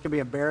work? Is this going to be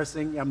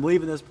embarrassing? I'm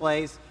leaving this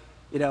place.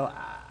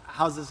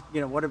 How's this,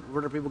 what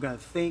are people going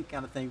to think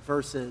kind of thing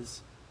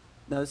versus,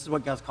 no, this is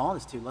what God's calling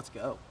us to. Let's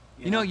go.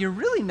 You're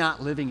really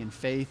not living in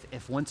faith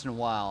if once in a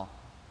while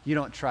you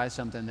don't try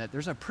something that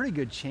there's a pretty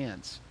good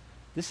chance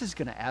this is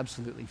going to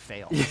absolutely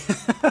fail.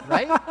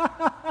 Right?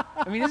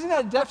 I mean, isn't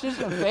that a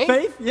definition of faith?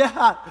 Faith?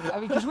 Yeah. I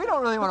mean, because we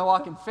don't really want to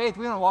walk in faith.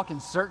 We want to walk in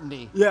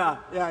certainty. Yeah.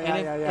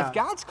 If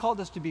God's called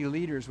us to be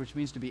leaders, which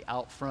means to be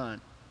out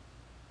front,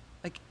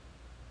 like,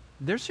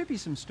 there should be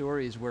some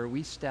stories where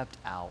we stepped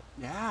out.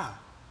 Yeah.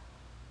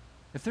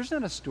 If there's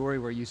not a story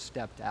where you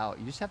stepped out,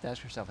 you just have to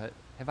ask yourself,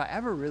 have I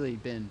ever really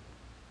been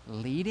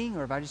leading,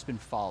 or have I just been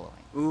following?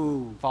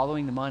 Ooh.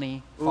 Following the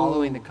money,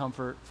 following the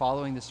comfort,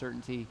 following the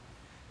certainty.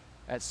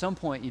 At some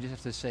point, you just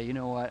have to say, you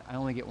know what? I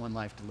only get one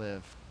life to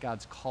live.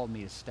 God's called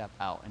me to step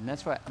out. And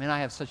that's why, I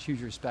have such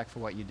huge respect for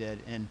what you did.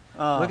 And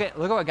look at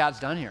what God's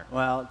done here.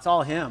 Well, it's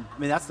all him. I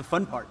mean, that's the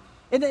fun part.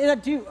 And I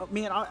do,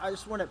 I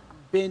just want to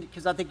bend,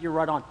 because I think you're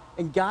right on.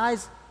 And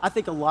guys, I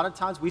think a lot of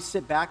times we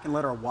sit back and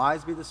let our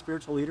wives be the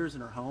spiritual leaders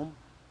in our home.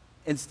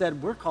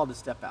 Instead, we're called to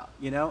step out,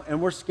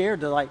 and we're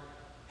scared to like,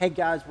 hey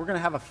guys, we're going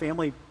to have a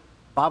family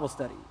Bible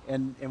study.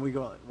 And we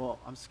go, well,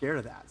 I'm scared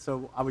of that.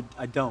 So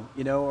I don't,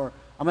 or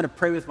I'm going to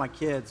pray with my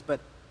kids, but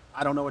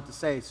I don't know what to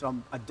say.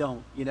 So I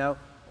don't,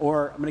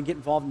 or I'm going to get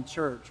involved in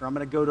church, or I'm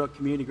going to go to a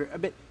community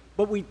group.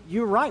 But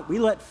you're right. We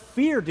let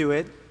fear do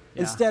it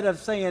instead of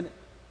saying,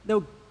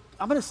 no,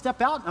 I'm going to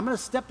step out. I'm going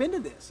to step into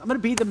this. I'm going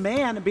to be the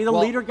man and be the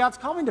leader God's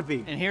called me to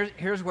be. And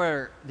here's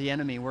where the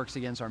enemy works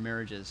against our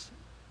marriages.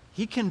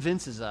 He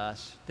convinces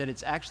us that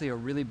it's actually a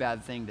really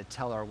bad thing to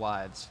tell our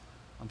wives,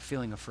 I'm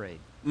feeling afraid.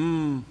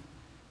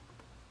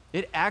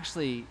 It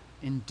actually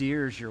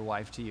endears your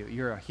wife to you.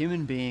 You're a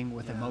human being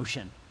with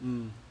emotion.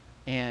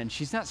 And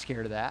she's not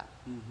scared of that.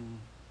 Mm-hmm.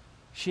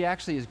 She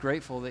actually is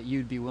grateful that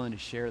you'd be willing to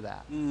share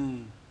that.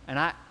 And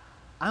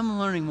I'm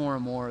learning more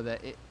and more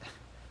that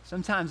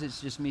sometimes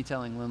it's just me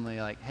telling Lindley,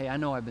 like, hey, I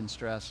know I've been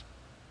stressed.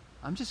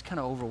 I'm just kind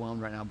of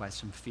overwhelmed right now by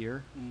some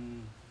fear.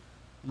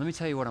 Let me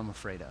tell you what I'm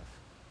afraid of.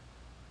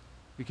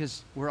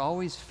 Because we're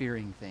always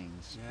fearing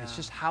things. Yeah. It's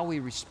just how we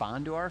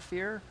respond to our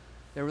fear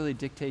that really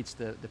dictates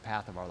the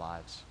path of our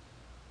lives.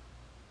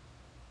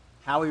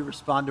 How we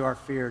respond to our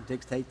fear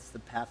dictates the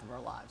path of our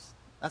lives.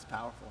 That's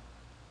powerful.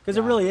 Because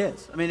it really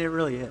is. I mean, it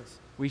really is.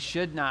 We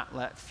should not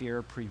let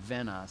fear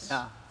prevent us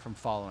from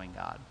following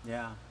God.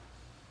 Yeah.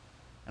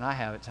 And I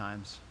have at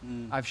times.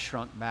 I've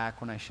shrunk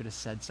back when I should have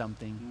said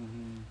something.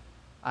 Mm-hmm.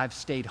 I've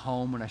stayed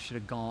home when I should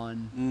have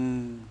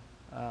gone.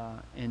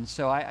 And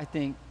so I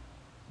think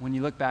when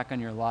you look back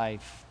on your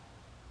life,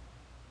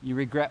 you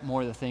regret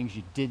more the things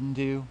you didn't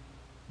do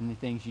than the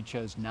things you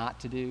chose not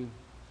to do.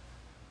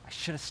 I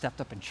should have stepped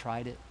up and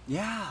tried it.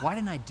 Yeah. Why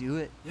didn't I do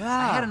it? Yeah.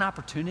 I had an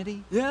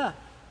opportunity. Yeah.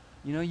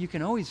 You know, you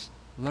can always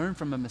learn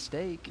from a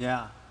mistake.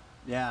 Yeah.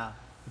 Yeah.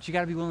 But you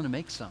got to be willing to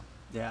make some.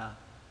 Yeah.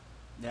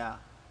 Yeah.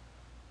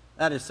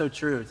 That is so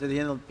true. To the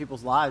end of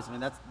people's lives, I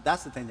mean,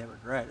 that's the thing they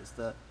regret is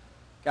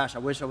gosh, I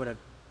wish I would have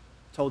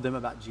told them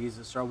about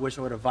Jesus, or I wish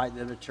I would have invited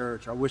them to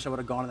church, or I wish I would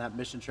have gone on that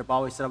mission trip. I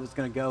always said I was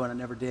going to go and I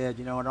never did,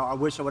 you know, and I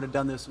wish I would have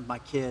done this with my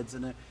kids,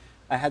 and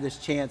I had this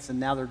chance and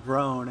now they're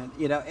grown, and,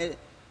 you know,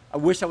 I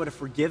wish I would have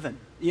forgiven.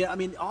 You know, I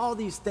mean, all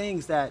these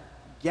things that,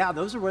 yeah,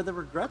 those are where the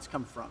regrets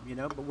come from, you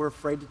know, but we're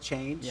afraid to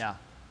change. Yeah.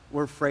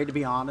 We're afraid to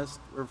be honest.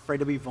 We're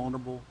afraid to be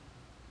vulnerable.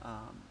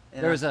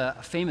 There was a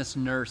famous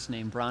nurse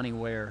named Bronnie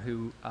Ware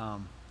who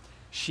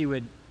she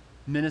would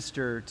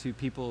minister to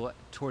people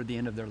toward the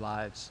end of their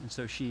lives. And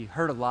so she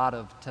heard a lot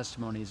of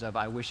testimonies of,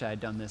 I wish I had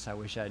done this, I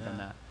wish I had done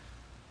that.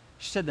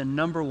 She said the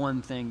number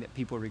one thing that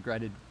people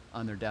regretted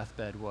on their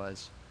deathbed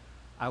was,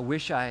 I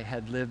wish I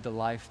had lived the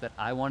life that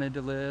I wanted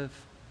to live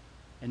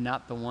and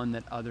not the one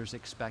that others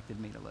expected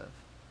me to live.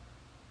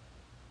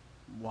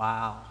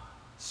 Wow.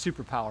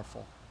 Super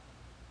powerful.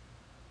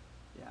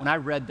 Yeah. When I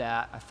read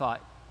that, I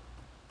thought,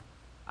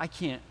 I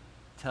can't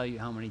tell you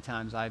how many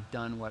times I've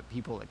done what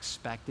people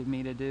expected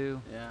me to do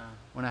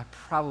when I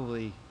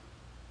probably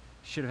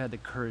should have had the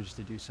courage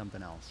to do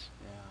something else.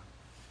 Yeah.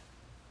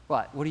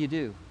 But what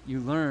do? You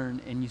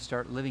learn and you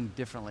start living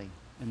differently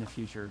in the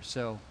future.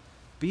 So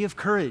be of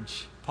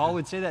courage. Paul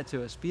would say that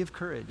to us. Be of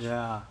courage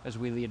as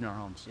we lead in our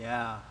homes.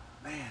 Yeah.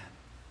 Man.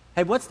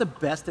 Hey, what's the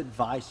best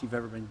advice you've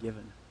ever been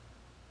given?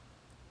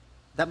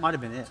 That might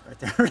have been it right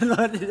there.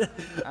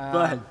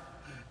 Go ahead.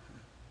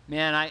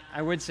 Man,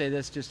 I would say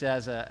this just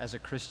as a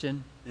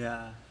Christian.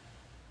 Yeah.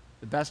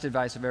 The best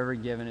advice I've ever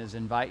given is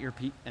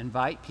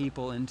invite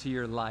people into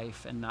your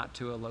life and not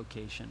to a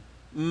location.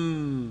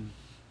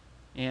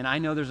 And I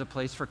know there's a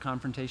place for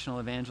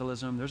confrontational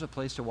evangelism. There's a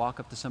place to walk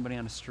up to somebody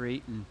on the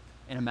street and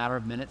in a matter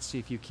of minutes see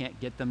if you can't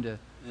get them to.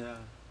 Yeah.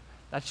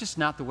 That's just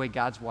not the way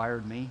God's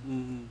wired me.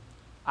 Mm-hmm.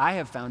 I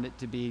have found it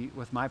to be,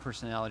 with my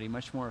personality,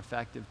 much more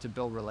effective to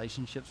build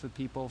relationships with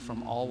people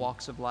from all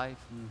walks of life,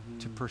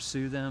 to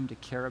pursue them, to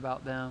care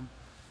about them.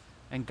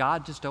 And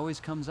God just always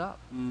comes up.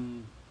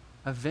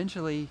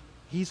 Eventually,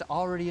 he's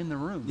already in the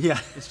room. Yeah.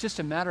 It's just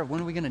a matter of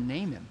when are we going to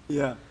name him.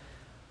 Yeah.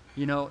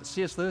 You know,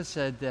 C.S. Lewis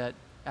said that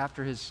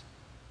after his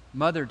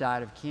mother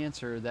died of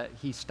cancer, that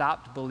he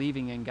stopped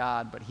believing in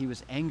God, but he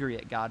was angry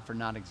at God for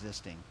not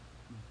existing.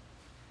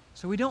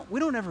 So we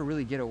don't ever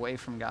really get away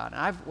from God.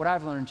 And what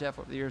I've learned, Jeff,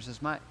 over the years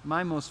is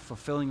my most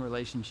fulfilling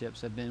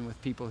relationships have been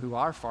with people who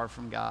are far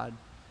from God.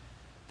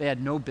 They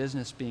had no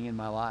business being in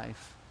my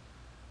life,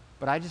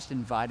 but I just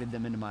invited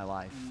them into my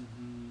life.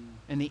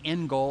 And the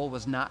end goal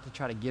was not to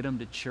try to get them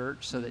to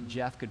church so that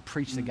Jeff could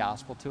preach the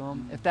gospel to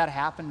them. If that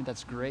happened,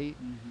 that's great.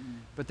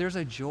 But there's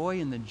a joy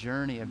in the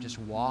journey of just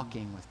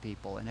walking with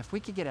people. And if we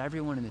could get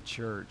everyone in the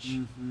church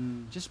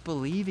just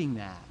believing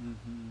that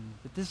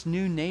this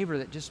new neighbor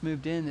that just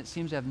moved in that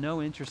seems to have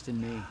no interest in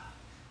me,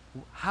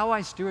 how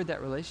I steward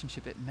that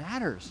relationship, it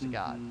matters to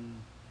God.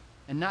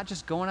 And not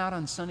just going out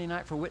on Sunday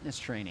night for witness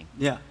training.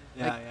 Yeah.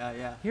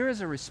 Here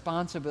is a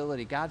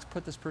responsibility. God's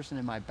put this person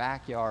in my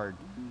backyard.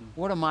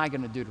 What am I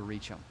going to do to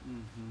reach them?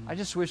 I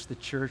just wish the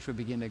church would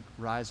begin to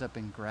rise up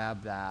and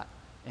grab that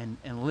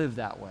and live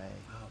that way.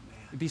 Oh, man.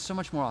 It'd be so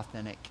much more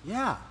authentic.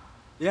 Yeah.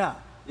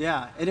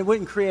 And it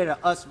wouldn't create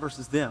a us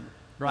versus them.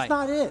 Right.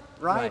 That's not it,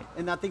 right?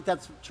 And I think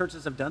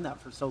churches have done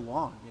that for so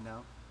long, you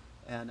know,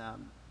 and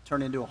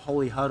turn into a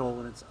holy huddle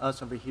and it's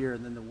us over here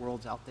and then the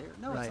world's out there.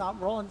 No, it's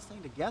not. We're all in this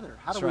thing together.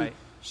 How do we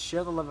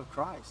share the love of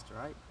Christ,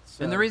 right?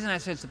 So, and the reason I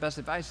say it's the best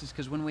advice is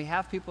because when we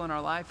have people in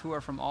our life who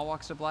are from all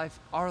walks of life,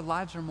 our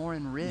lives are more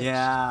enriched.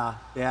 Yeah.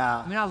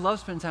 I mean, I love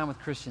spending time with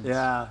Christians.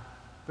 Yeah.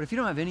 But if you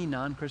don't have any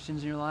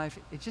non-Christians in your life,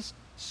 it just,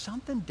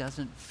 something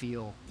doesn't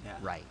feel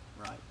right.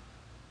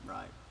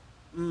 Right.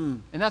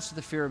 And that's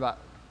the fear about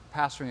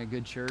pastoring a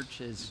good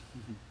church is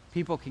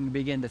people can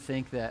begin to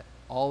think that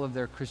all of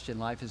their Christian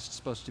life is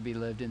supposed to be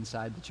lived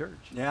inside the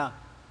church. Yeah.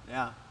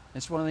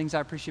 It's one of the things I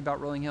appreciate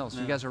about Rolling Hills.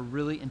 You guys are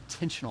really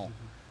intentional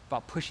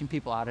about pushing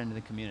people out into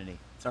the community.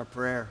 It's our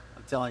prayer.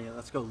 I'm telling you,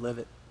 let's go live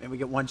it. And we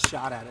get one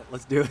shot at it.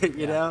 Let's do it,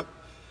 you know?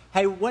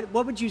 Hey, what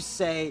would you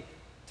say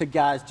to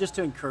guys just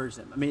to encourage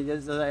them? I mean,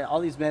 all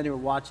these men who are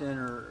watching,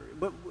 or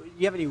do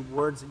you have any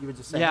words that you would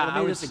just say? Yeah,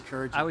 maybe just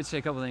encourage them. I would say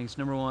a couple of things.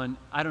 Number one,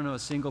 I don't know a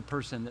single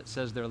person that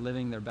says they're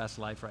living their best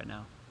life right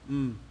now.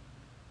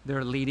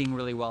 They're leading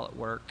really well at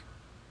work.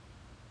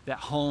 That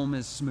home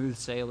is smooth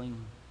sailing.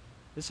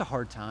 It's a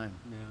hard time.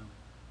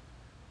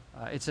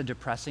 Yeah. It's a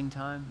depressing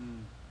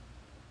time.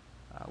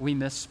 We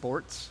miss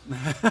sports.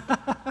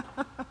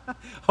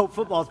 Hope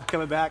football's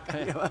coming back.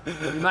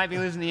 We might be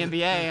losing the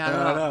NBA. I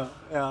don't know.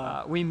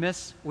 Yeah.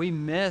 We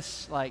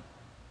miss like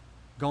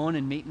going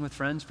and meeting with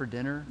friends for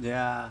dinner.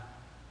 Yeah.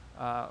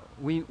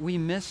 We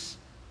miss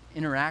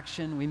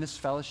interaction. We miss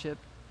fellowship.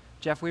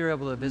 Jeff, we were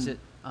able to visit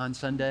on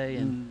Sunday,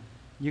 and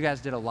you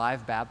guys did a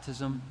live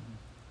baptism.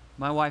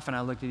 My wife and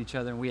I looked at each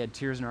other, and we had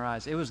tears in our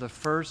eyes. It was the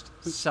first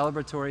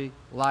celebratory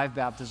live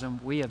baptism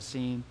we have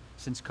seen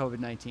since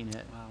COVID-19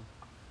 hit. Wow.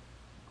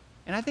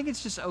 And I think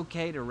it's just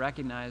okay to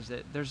recognize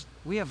that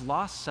we have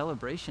lost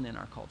celebration in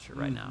our culture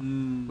right now.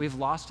 We've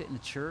lost it in the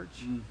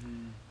church.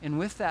 And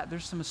with that,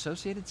 there's some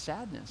associated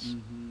sadness.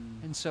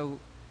 And so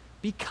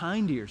be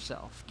kind to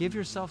yourself. Give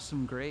yourself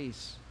some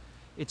grace.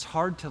 It's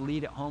hard to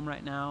lead at home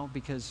right now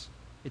because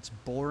it's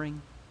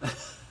boring.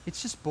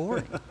 It's just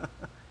boring.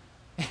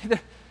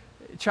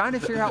 Trying to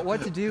figure out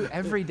what to do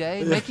every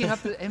day, making up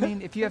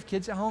if you have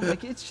kids at home,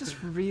 it's just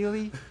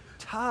really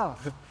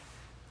tough.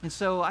 And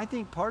so I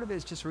think part of it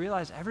is just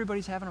realize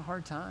everybody's having a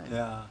hard time.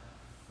 Yeah.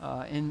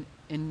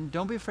 And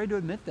don't be afraid to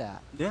admit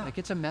that. Yeah.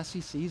 It's a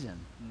messy season.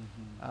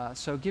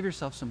 So give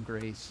yourself some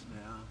grace.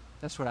 Yeah.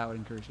 That's what I would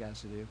encourage guys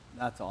to do.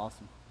 That's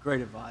awesome.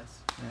 Great advice,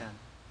 man.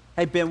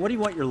 Hey, Ben, what do you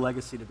want your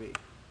legacy to be?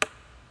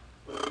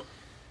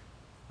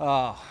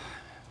 Oh,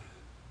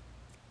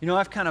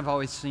 I've kind of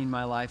always seen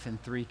my life in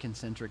 3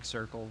 concentric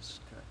circles.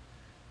 Okay.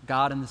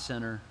 God in the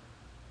center,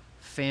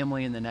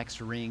 family in the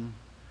next ring,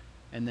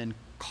 and then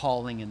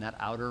calling in that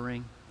outer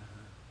ring.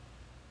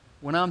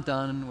 When I'm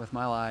done with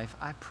my life,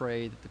 I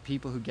pray that the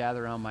people who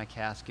gather around my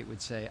casket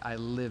would say, I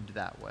lived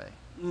that way.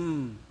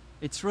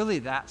 It's really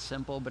that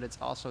simple, but it's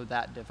also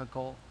that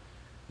difficult.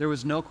 There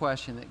was no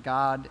question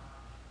that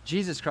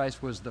Jesus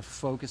Christ was the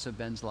focus of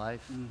Ben's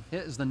life. It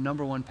is the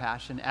number one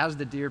passion. As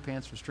the deer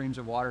pants for streams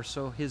of water,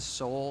 so his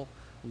soul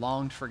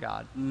longed for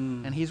God.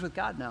 And he's with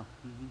God now.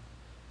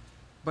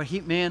 But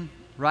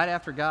right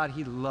after God,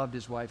 he loved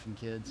his wife and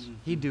kids.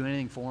 He'd do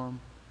anything for them.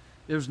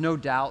 There's no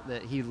doubt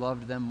that he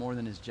loved them more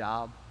than his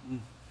job.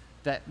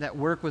 That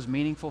work was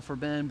meaningful for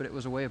Ben, but it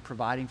was a way of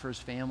providing for his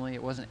family.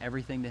 It wasn't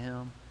everything to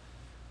him.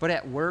 But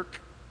at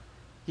work,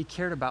 he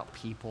cared about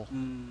people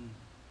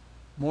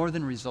more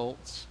than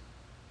results.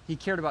 He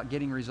cared about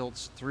getting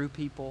results through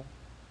people,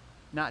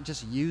 not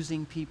just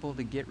using people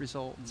to get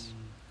results.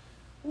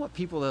 I want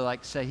people to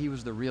say he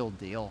was the real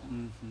deal.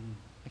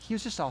 He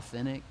was just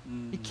authentic.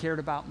 He cared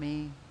about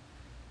me,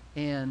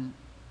 and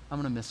I'm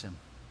going to miss him.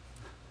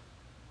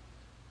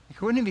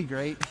 Wouldn't it be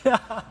great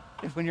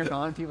if when you're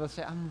gone, people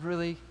say,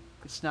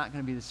 it's not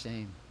going to be the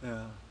same.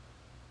 Yeah.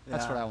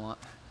 That's what I want.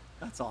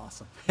 That's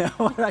awesome.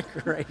 What a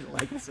great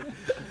legacy.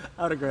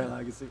 What a great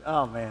legacy.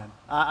 Oh, man.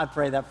 I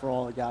pray that for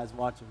all the guys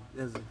watching.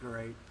 This is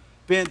great.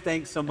 Ben,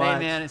 thanks so much. Hey,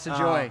 man, it's a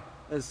joy.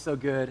 This is so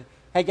good.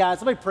 Hey,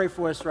 guys, let me pray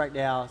for us right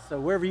now. So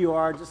wherever you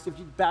are, just if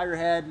you bow your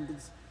head and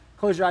just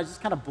close your eyes,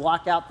 just kind of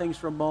block out things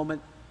for a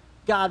moment.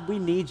 God, we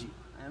need you.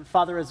 And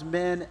Father, as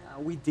men,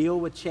 we deal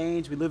with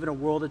change. We live in a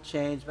world of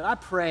change. But I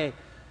pray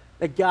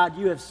that, God,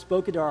 you have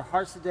spoken to our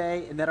hearts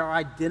today and that our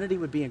identity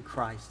would be in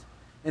Christ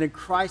and in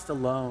Christ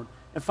alone.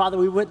 And Father,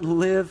 we wouldn't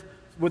live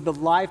with the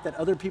life that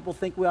other people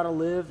think we ought to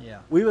live. Yeah.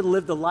 We would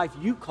live the life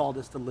you called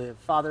us to live.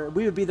 Father,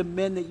 we would be the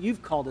men that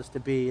you've called us to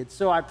be. And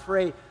so I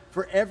pray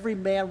for every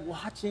man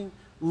watching,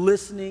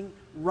 listening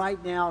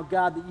right now,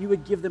 God, that you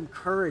would give them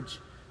courage,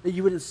 that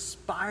you would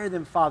inspire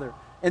them, Father,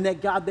 and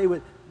that, God, they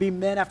would be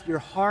men after your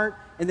heart,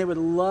 and they would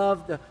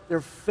love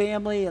their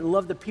family and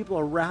love the people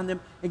around them.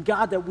 And,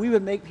 God, that we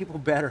would make people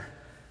better.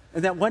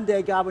 And that one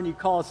day, God, when you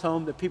call us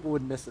home, that people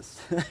would miss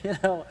us.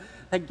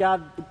 That,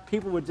 God,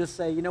 people would just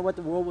say, you know what,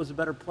 the world was a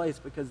better place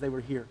because they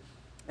were here.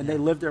 And they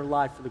lived their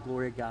life for the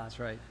glory of God. That's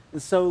right.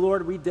 And so,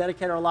 Lord, we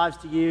dedicate our lives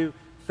to you.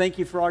 Thank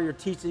you for all you're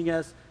teaching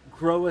us.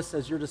 Grow us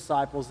as your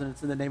disciples. And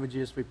it's in the name of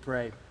Jesus we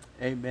pray.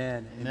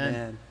 Amen.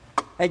 Amen.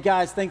 Hey,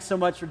 guys, thanks so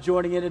much for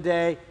joining in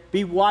today.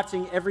 Be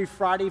watching every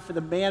Friday for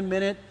the Man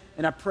Minute.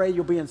 And I pray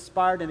you'll be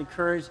inspired and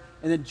encouraged.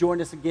 And then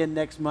join us again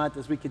next month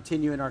as we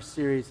continue in our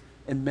series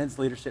in Men's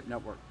Leadership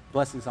Network.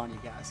 Blessings on you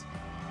guys.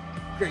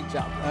 Great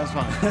job. That was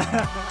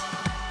fun.